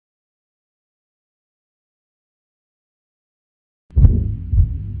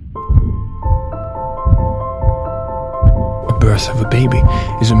birth of a baby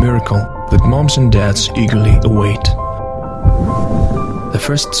is a miracle that moms and dads eagerly await. The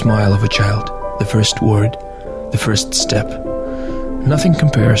first smile of a child, the first word, the first step. Nothing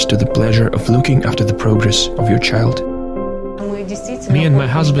compares to the pleasure of looking after the progress of your child. Me and my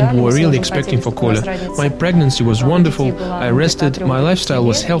husband were really expecting for Kolya. My pregnancy was wonderful, I rested, my lifestyle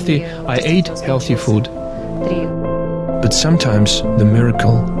was healthy, I ate healthy food. But sometimes the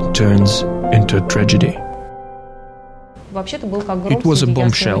miracle turns into a tragedy. It was a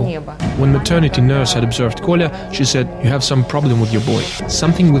bombshell. When maternity nurse had observed Kolya, she said, "You have some problem with your boy,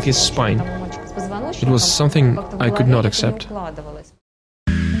 something with his spine." It was something I could not accept.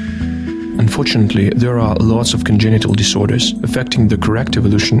 Unfortunately, there are lots of congenital disorders affecting the correct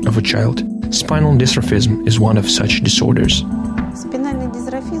evolution of a child. Spinal dystrophism is one of such disorders.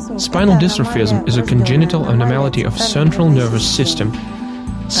 Spinal dystrophism is a congenital abnormality of central nervous system,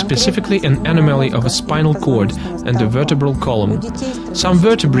 specifically an anomaly of a spinal cord and the vertebral column. Some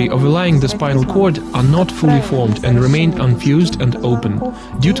vertebrae overlying the spinal cord are not fully formed and remain unfused and open.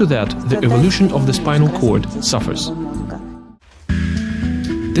 Due to that, the evolution of the spinal cord suffers.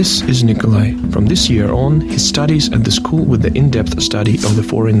 This is Nikolai. From this year on, he studies at the school with the in-depth study of the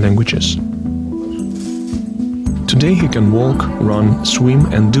foreign languages. Today he can walk, run, swim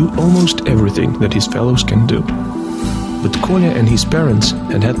and do almost everything that his fellows can do. But Kolya and his parents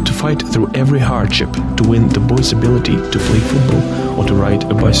had to fight through every hardship to win the boy's ability to play football or to ride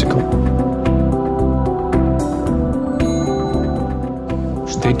a bicycle.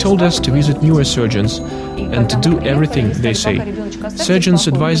 They told us to visit neurosurgeons and to do everything they say. Surgeons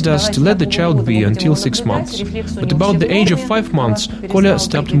advised us to let the child be until 6 months. But about the age of 5 months, Kolya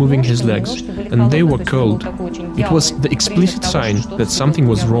stopped moving his legs, and they were cold. It was the explicit sign that something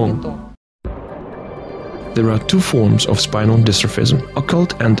was wrong. There are two forms of spinal dystrophism,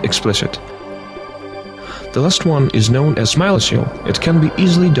 occult and explicit. The last one is known as myelocele. It can be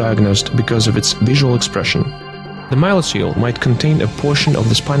easily diagnosed because of its visual expression. The myelocele might contain a portion of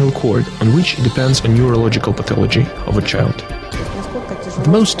the spinal cord on which depends a neurological pathology of a child. The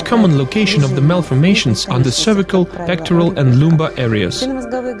most common location of the malformations are the cervical, pectoral and lumbar areas.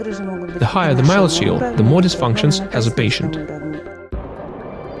 The higher the myelocele, the more dysfunctions has a patient.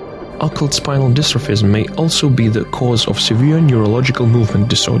 Occult spinal dystrophism may also be the cause of severe neurological movement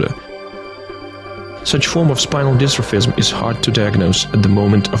disorder. Such form of spinal dystrophism is hard to diagnose at the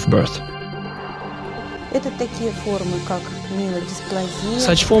moment of birth.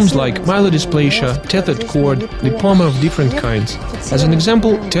 Such forms like myelodysplasia, tethered cord, lipoma of different kinds. As an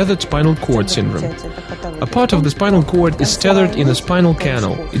example, tethered spinal cord syndrome. A part of the spinal cord is tethered in a spinal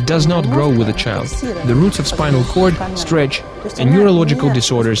canal. It does not grow with the child. The roots of spinal cord stretch and neurological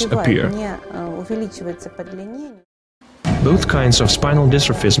disorders appear. Both kinds of spinal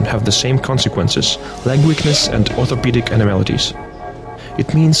dystrophism have the same consequences: leg weakness and orthopedic abnormalities.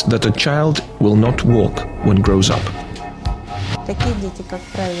 It means that a child will not walk when grows up.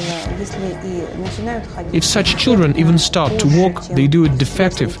 If such children even start to walk, they do it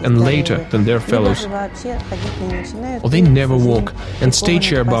defective and later than their fellows. Or they never walk and stay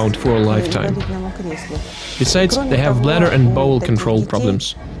chair-bound for a lifetime. Besides, they have bladder and bowel control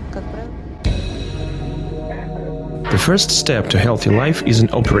problems. The first step to healthy life is an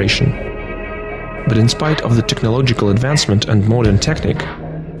operation. But in spite of the technological advancement and modern technique,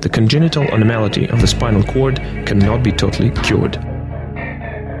 the congenital anomaly of the spinal cord cannot be totally cured.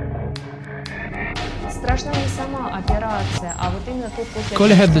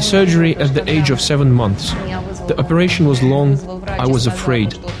 Kolya had the surgery at the age of 7 months. The operation was long, I was afraid.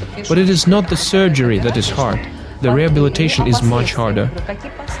 But it is not the surgery that is hard. The rehabilitation is much harder.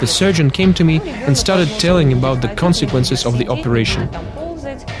 The surgeon came to me and started telling about the consequences of the operation.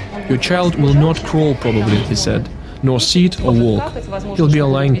 "Your child will not crawl probably," he said, "nor sit or walk. He'll be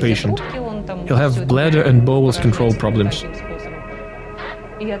a lying patient. He'll have bladder and bowel control problems."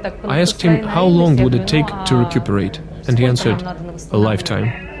 I asked him how long would it take to recuperate, and he answered, "A lifetime."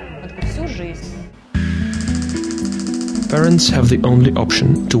 Parents have the only option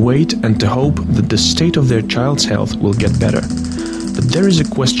to wait and to hope that the state of their child's health will get better. But there is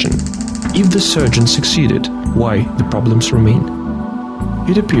a question: if the surgeon succeeded, why the problems remain?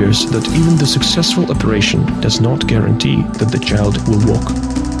 It appears that even the successful operation does not guarantee that the child will walk.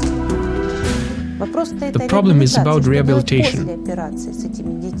 The problem is about rehabilitation.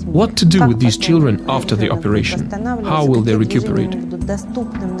 What to do with these children after the operation? How will they recuperate?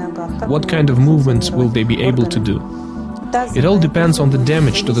 What kind of movements will they be able to do? It all depends on the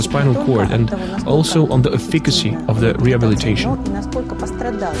damage to the spinal cord and also on the efficacy of the rehabilitation.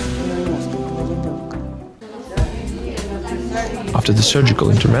 After the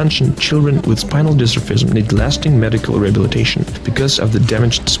surgical intervention, children with spinal dystrophism need lasting medical rehabilitation because of the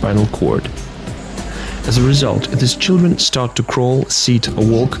damaged spinal cord. As a result, these children start to crawl, sit or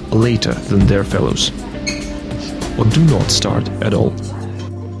walk later than their fellows, or do not start at all.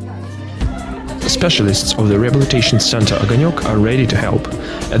 Specialists of the rehabilitation center Огонек are ready to help.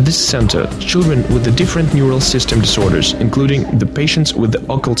 At this center, children with the different neural system disorders, including the patients with the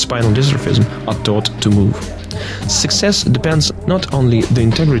occult spinal dystrophism, are taught to move. Success depends not only on the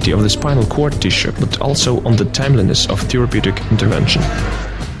integrity of the spinal cord tissue, but also on the timeliness of therapeutic intervention.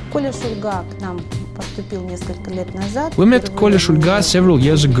 We met Коля Шульга several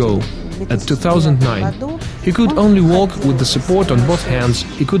years ago, at 2009. He could only walk with the support on both hands,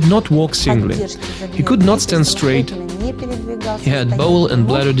 he could not walk singly. He could not stand straight, he had bowel and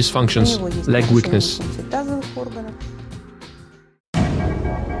bladder dysfunctions, leg weakness.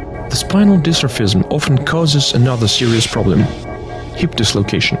 The spinal dystrophism often causes another serious problem: hip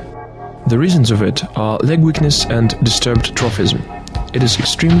dislocation. The reasons of it are leg weakness and disturbed trophism. It is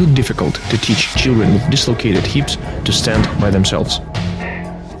extremely difficult to teach children with dislocated hips to stand by themselves.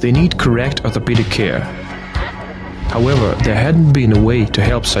 They need correct orthopedic care. However, there hadn't been a way to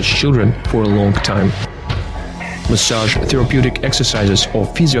help such children for a long time. Massage, therapeutic exercises or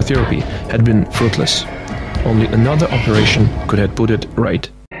physiotherapy had been fruitless. Only another operation could have put it right.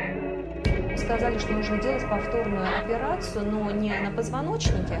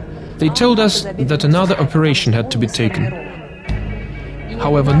 They told us that another operation had to be taken.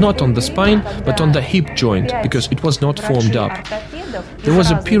 However, not on the spine, but on the hip joint, because it was not formed up. There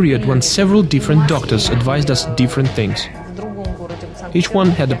was a period when several different doctors advised us different things. Each one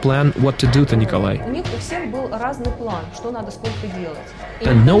had a plan what to do to Nikolai.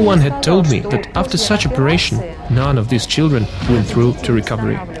 And no one had told me that after such operation, none of these children went through to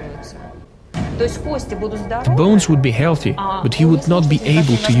recovery. The bones would be healthy, but he would not be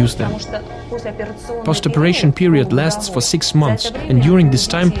able to use them. Post-operation period lasts for 6 months, and during this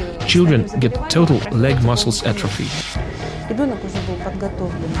time, children get total leg muscles atrophy.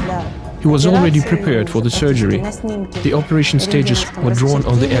 He was already prepared for the surgery. The operation stages were drawn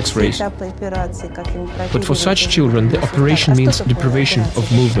on the X-rays. But for such children, the operation means deprivation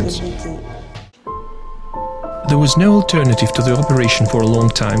of movements. There was no alternative to the operation for a long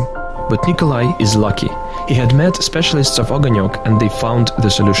time. But Nikolai is lucky. He had met specialists of Огонек and they found the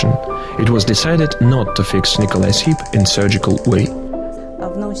solution. It was decided not to fix Nikolai's hip in surgical way.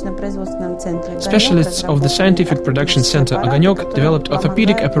 Specialists of the Scientific Production Center Огонек developed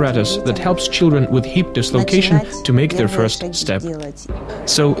orthopedic apparatus that helps children with hip dislocation to make their first step.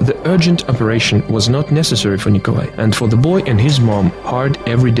 So the urgent operation was not necessary for Nikolai, and for the boy and his mom, hard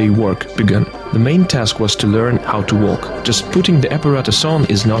everyday work began. The main task was to learn how to walk. Just putting the apparatus on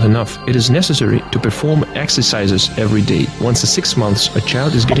is not enough. It is necessary to perform exercises every day. Once in 6 months, a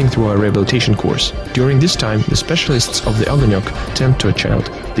child is getting through a rehabilitation course. During this time, the specialists of the Огонек tend to a child.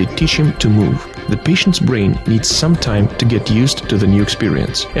 They teach him to move. The patient's brain needs some time to get used to the new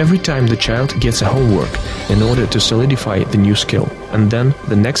experience. Every time the child gets a homework in order to solidify the new skill, and then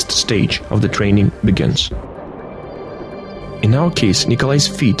the next stage of the training begins. In our case, Nikolai's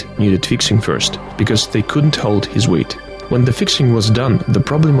feet needed fixing first, because they couldn't hold his weight. When the fixing was done, the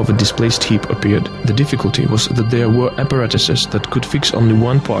problem of a displaced hip appeared. The difficulty was that there were apparatuses that could fix only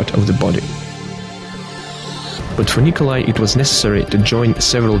one part of the body. But for Nikolai it was necessary to join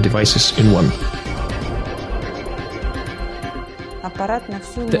several devices in one.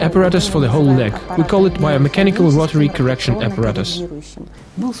 The apparatus for the whole leg, we call it biomechanical rotary correction apparatus.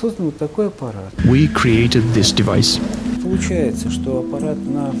 We created this device.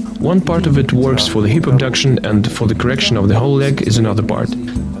 One part of it works for the hip abduction, and for the correction of the whole leg is another part.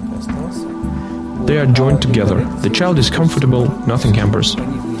 They are joined together. The child is comfortable, nothing hampers.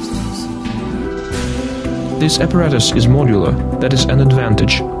 This apparatus is modular. That is an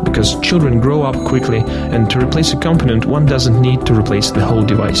advantage, because children grow up quickly, and to replace a component one doesn't need to replace the whole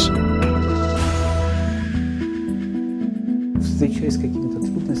device.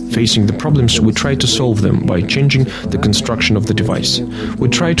 Facing the problems, we try to solve them by changing the construction of the device. We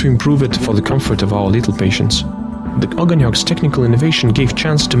try to improve it for the comfort of our little patients. The Огонек's technical innovation gave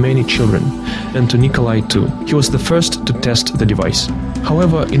chance to many children, and to Nikolai too. He was the first to test the device.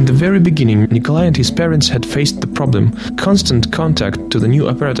 However, in the very beginning, Nikolai and his parents had faced the problem. Constant contact to the new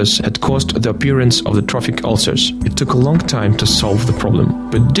apparatus had caused the appearance of the trophic ulcers. It took a long time to solve the problem,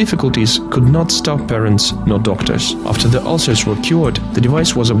 but difficulties could not stop parents nor doctors. After the ulcers were cured, the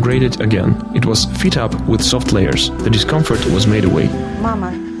device was upgraded again. It was fit up with soft layers. The discomfort was made away.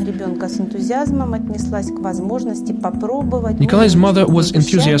 Nikolai's mother was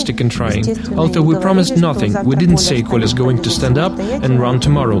enthusiastic in trying. Although we promised nothing, we didn't say Kolya's going to stand up and run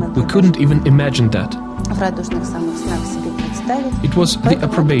tomorrow. We couldn't even imagine that. It was the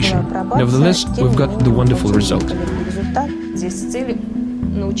approbation. Nevertheless, we've got the wonderful result.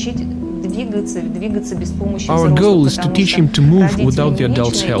 Our goal is to teach him to move without the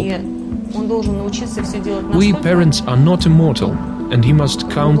adult's help. We parents are not immortal, and he must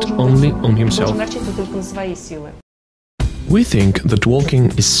count only on himself. We think that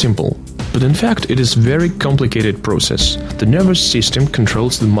walking is simple, but in fact it is a very complicated process. The nervous system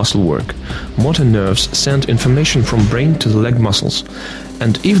controls the muscle work. Motor nerves send information from brain to the leg muscles,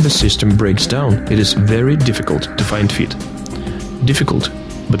 and if the system breaks down, it is very difficult to find feet. Difficult,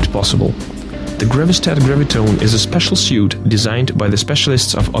 but possible. The Gravistat Gravitone is a special suit designed by the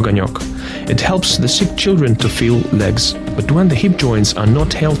specialists of Ogonyok. It helps the sick children to feel legs, but when the hip joints are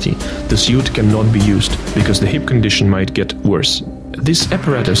not healthy, the suit cannot be used, because the hip condition might get worse. This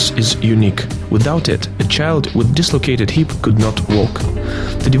apparatus is unique. Without it, a child with dislocated hip could not walk.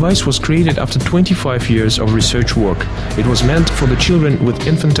 The device was created after 25 years of research work. It was meant for the children with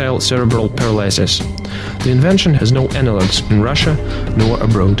infantile cerebral paralysis. The invention has no analogues in Russia nor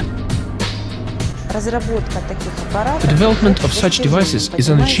abroad. The development of such devices is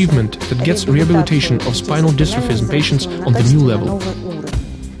an achievement that gets rehabilitation of spinal dystrophism patients on the new level.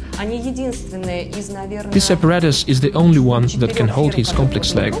 This apparatus is the only one that can hold his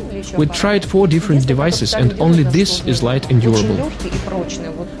complex leg. We tried 4 different devices and only this is light endurable.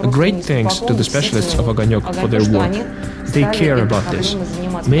 A great thanks to the specialists of Ogonyok for their work. They care about this.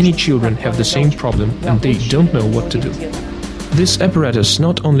 Many children have the same problem and they don't know what to do. This apparatus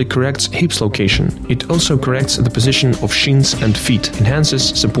not only corrects hips location, it also corrects the position of shins and feet,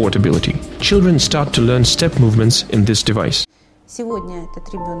 enhances supportability. Children start to learn step movements in this device.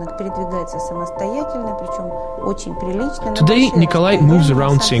 Today Nikolai moves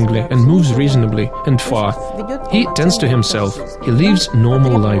around singly and moves reasonably and far. He tends to himself. He lives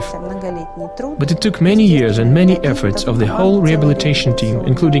normal life. But it took many years and many efforts of the whole rehabilitation team,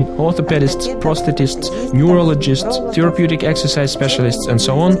 including orthopedists, prosthetists, neurologists, therapeutic exercise specialists and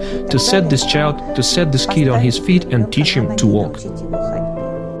so on, to set this child, to set this kid on his feet and teach him to walk.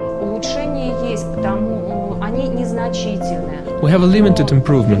 We have a limited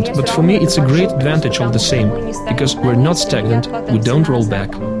improvement, but for me it's a great advantage of the same, because we're not stagnant, we don't roll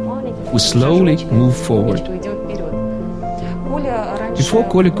back. We slowly move forward. Before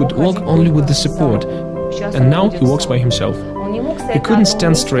Kolya could walk only with the support, and now he walks by himself. He couldn't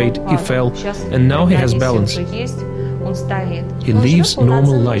stand straight, he fell, and now he has balance. He lives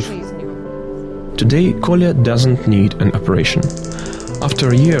normal life. Today Kolya doesn't need an operation. After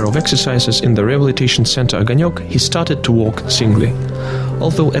a year of exercises in the rehabilitation center Ogonyok, he started to walk singly.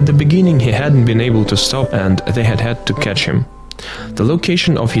 Although at the beginning he hadn't been able to stop and they had to catch him. The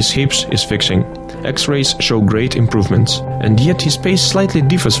location of his hips is fixing. X-rays show great improvements. And yet his pace slightly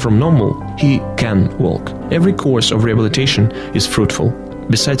differs from normal. He can walk. Every course of rehabilitation is fruitful.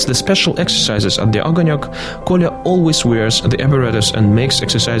 Besides the special exercises at the Ogonyok, Kolya always wears the apparatus and makes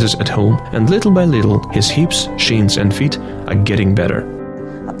exercises at home, and little by little his hips, shins and feet are getting better.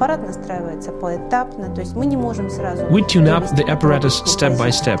 We tune up the apparatus step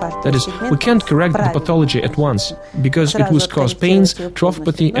by step. That is, we can't correct the pathology at once, because it would cause pains,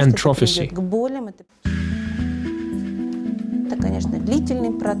 trophy and trophy.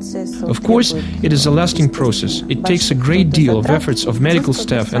 Of course, it is a lasting process. It takes a great deal of efforts of medical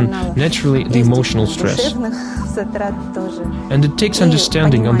staff and, naturally, the emotional stress. And it takes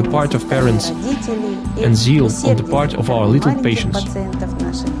understanding on the part of parents and zeal on the part of our little patients.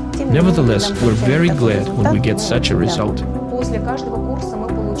 Nevertheless, we're very glad when we get such a result.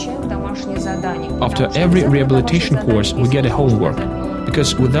 After every rehabilitation course, we get a homework,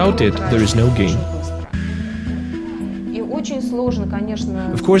 because without it, there is no gain.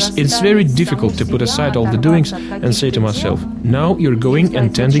 Of course, it's very difficult to put aside all the doings and say to myself, now you're going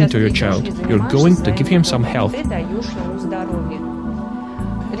and tending to your child, you're going to give him some health.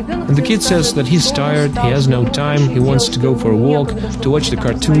 And the kid says that he's tired, he has no time, he wants to go for a walk, to watch the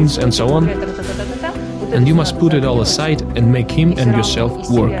cartoons and so on. And you must put it all aside and make him and yourself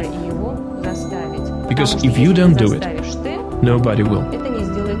work. Because if you don't do it, nobody will.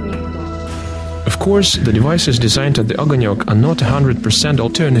 Of course, the devices designed at the Ogonyok are not 100%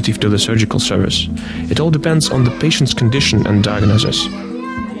 alternative to the surgical service. It all depends on the patient's condition and diagnosis.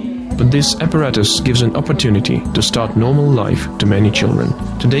 But this apparatus gives an opportunity to start normal life to many children.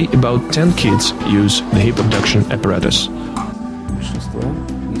 Today, about 10 kids use the hip abduction apparatus.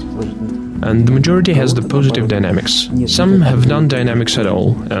 and the majority has the positive dynamics. Some have none dynamics at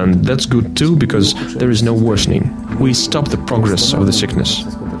all, and that's good too, because there is no worsening. We stop the progress of the sickness.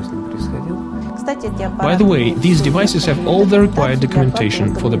 By the way, these devices have all the required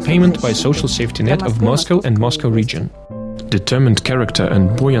documentation for the payment by Social Safety Net of Moscow and Moscow region. Determined character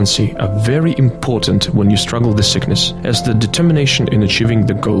and buoyancy are very important when you struggle with sickness, as the determination in achieving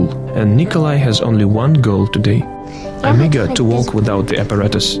the goal. And Nikolai has only one goal today. I'm eager to walk without the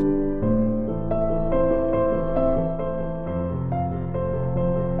apparatus.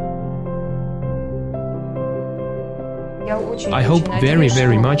 I hope very,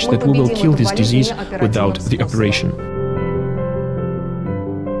 very much that we will kill this disease without the operation.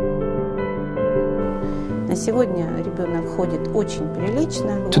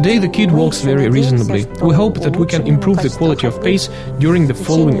 Today the kid walks very reasonably. We hope that we can improve the quality of pace during the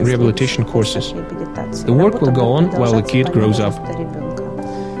following rehabilitation courses. The work will go on while the kid grows up.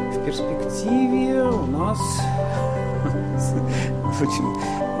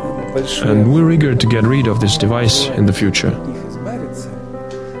 And we're eager to get rid of this device in the future.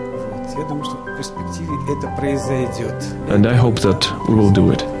 And I hope that we will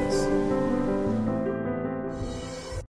do it.